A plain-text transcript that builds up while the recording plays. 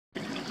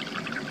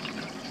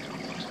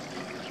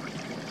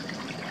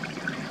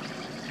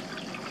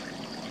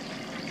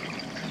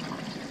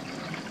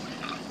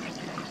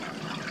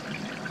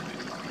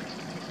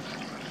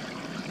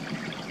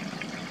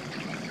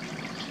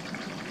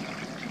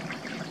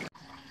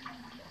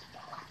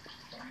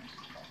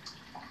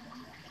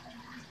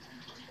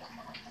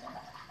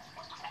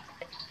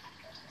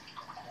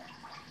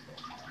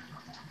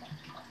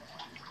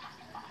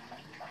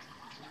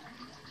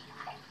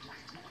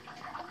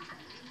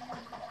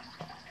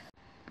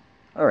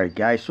Alright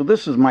guys, so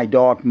this is my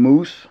dog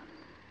Moose,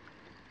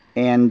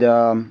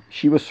 and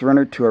she was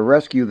surrendered to a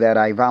rescue that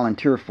I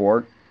volunteer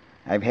for.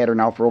 I've had her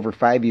now for over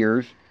 5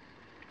 years.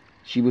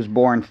 She was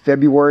born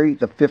February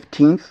the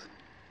 15th,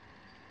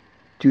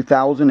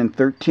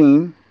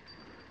 2013,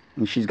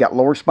 and she's got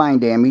lower spine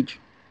damage,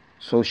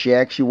 so she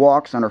actually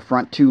walks on her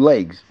front 2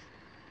 legs.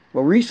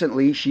 Well,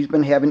 recently she's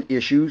been having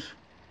issues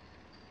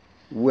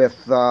with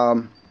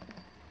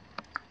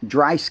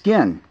dry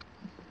skin,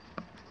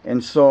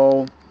 and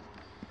so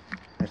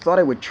I thought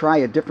I would try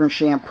a different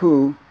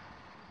shampoo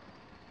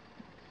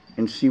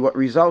and see what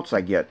results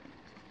I get.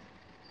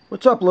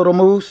 What's up, little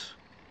Moose?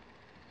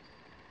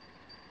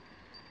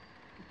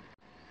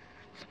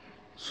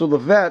 So the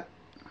vet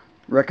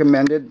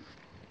recommended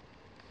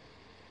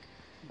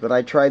that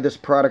I try this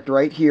product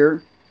right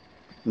here.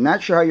 I'm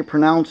not sure how you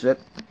pronounce it.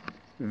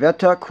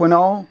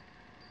 VETOQUINOL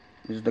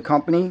is the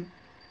company.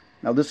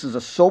 Now this is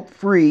a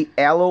soap-free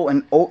aloe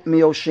and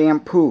oatmeal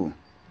shampoo.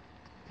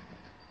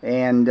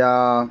 And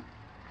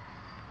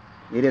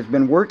it has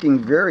been working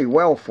very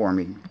well for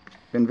me.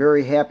 Been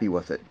very happy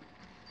with it.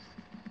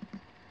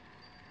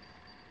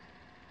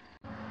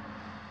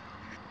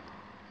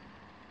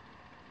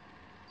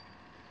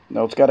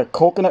 Now it's got a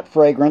coconut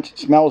fragrance. It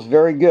smells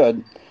very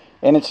good.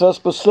 And it says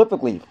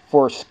specifically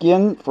for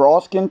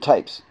all skin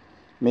types.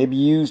 May be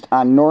used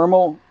on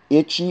normal,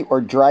 itchy,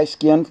 or dry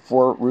skin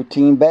for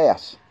routine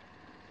baths.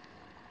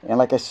 And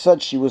like I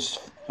said,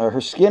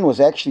 her skin was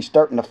actually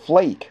starting to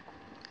flake.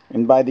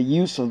 And by the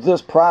use of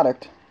this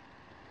product,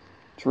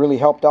 it's really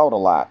helped out a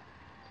lot.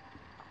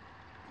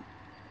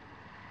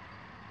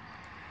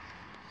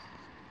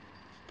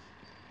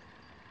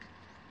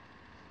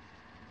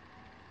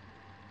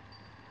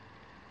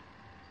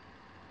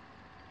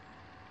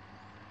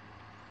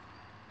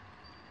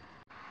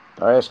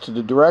 As to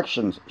the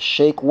directions,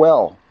 shake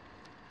well.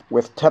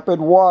 With tepid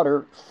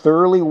water,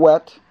 thoroughly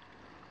wet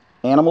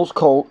animal's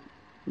coat.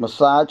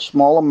 Massage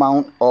small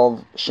amount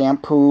of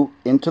shampoo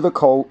into the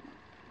coat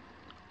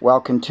while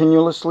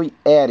continuously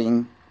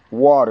adding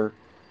water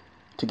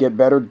to get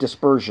better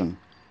dispersion.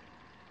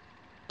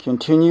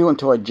 Continue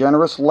until a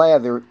generous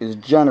lather is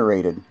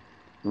generated.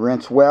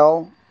 Rinse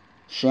well.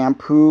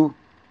 Shampoo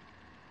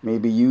may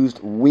be used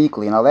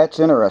weekly. Now that's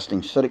interesting.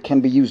 She said it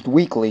can be used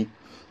weekly,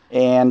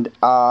 and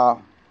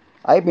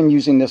I've been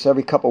using this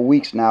every couple of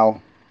weeks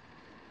now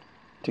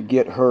to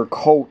get her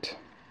coat,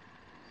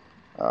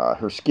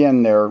 her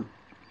skin there,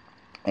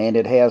 and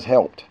it has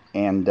helped.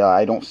 And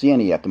I don't see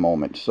any at the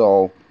moment,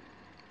 so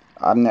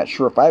I'm not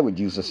sure if I would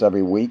use this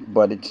every week,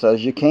 but it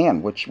says you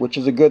can, which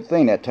is a good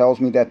thing. That tells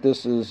me that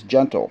this is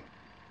gentle.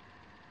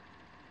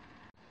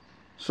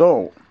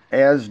 So,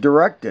 as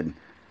directed,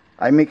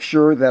 I make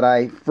sure that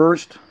I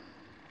first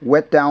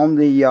wet down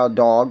the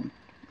dog,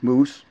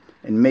 Moose,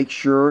 and make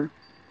sure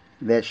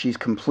that she's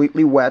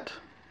completely wet,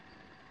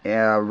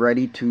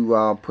 ready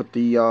to put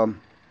the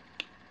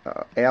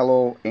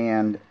aloe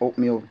and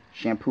oatmeal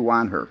shampoo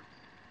on her.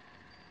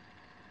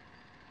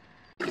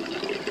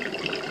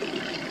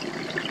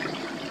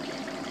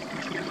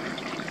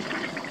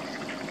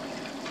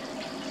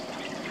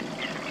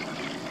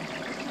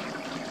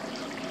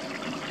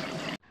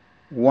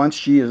 Once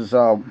she is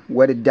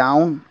wetted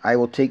down, I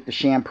will take the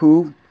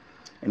shampoo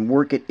and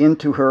work it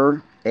into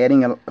her,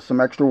 adding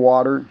some extra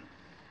water,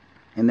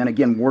 and then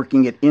again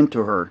working it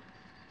into her.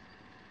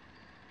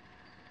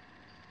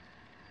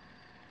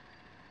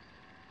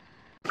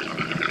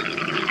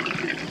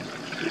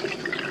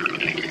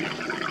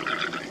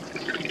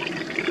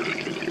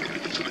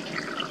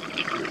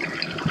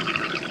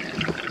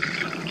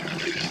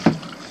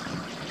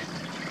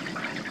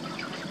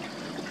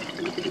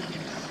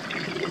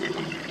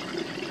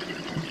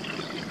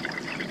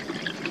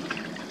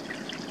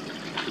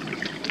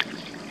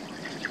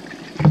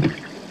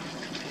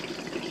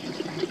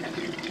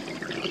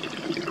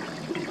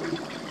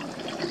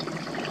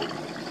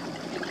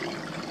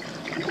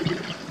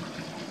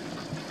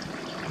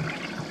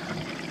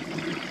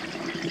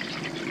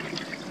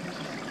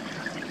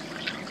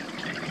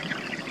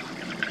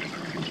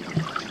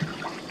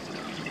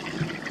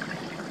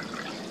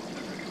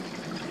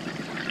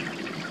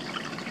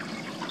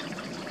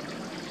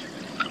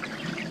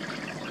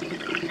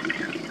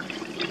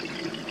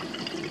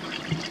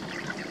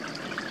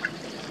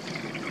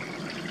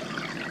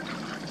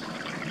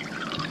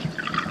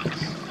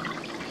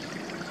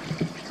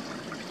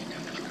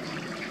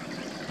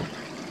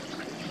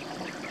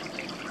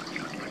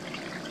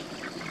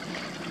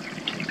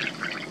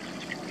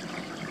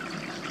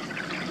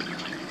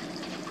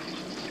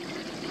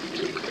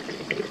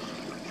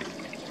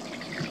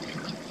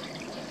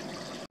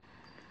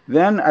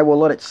 Then I will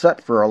let it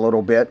set for a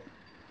little bit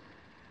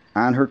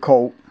on her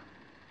coat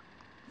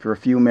for a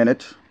few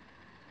minutes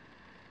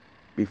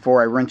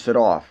before I rinse it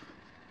off.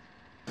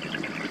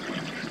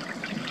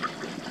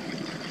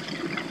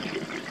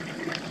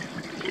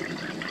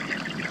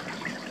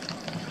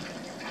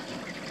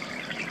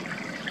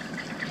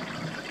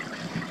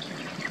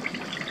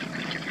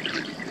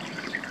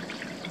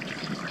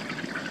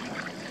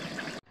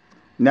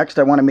 Next,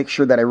 I want to make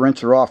sure that I rinse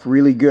her off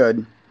really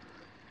good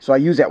So I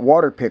use that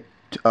water pick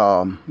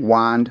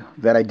wand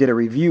that I did a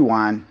review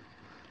on,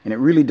 and it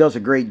really does a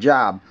great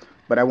job.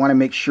 But I want to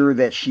make sure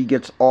that she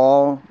gets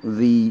all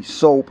the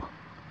soap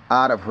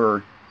out of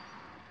her,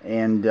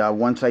 and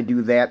once I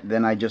do that,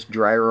 then I just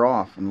dry her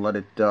off and let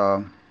it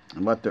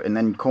and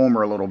then comb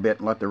her a little bit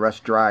and let the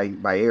rest dry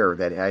by air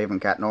that I haven't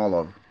gotten all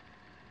of.